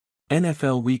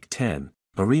NFL Week 10,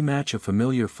 a rematch of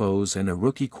familiar foes and a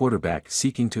rookie quarterback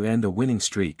seeking to end a winning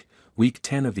streak. Week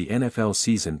 10 of the NFL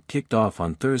season kicked off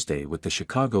on Thursday with the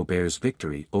Chicago Bears'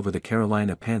 victory over the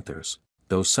Carolina Panthers.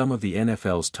 Though some of the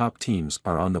NFL's top teams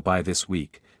are on the bye this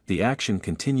week, the action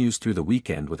continues through the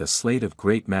weekend with a slate of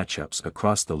great matchups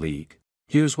across the league.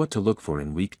 Here's what to look for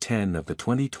in Week 10 of the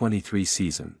 2023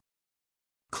 season.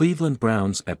 Cleveland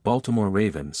Browns at Baltimore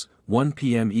Ravens, 1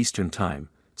 p.m. Eastern Time,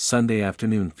 Sunday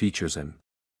afternoon features an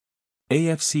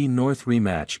AFC North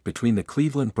rematch between the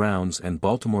Cleveland Browns and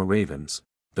Baltimore Ravens.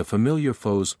 The familiar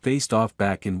foes faced off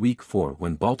back in Week 4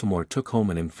 when Baltimore took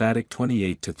home an emphatic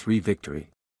 28-3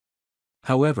 victory.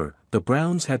 However, the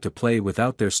Browns had to play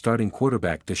without their starting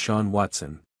quarterback Deshaun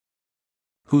Watson,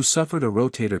 who suffered a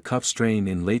rotator cuff strain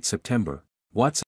in late September. Watson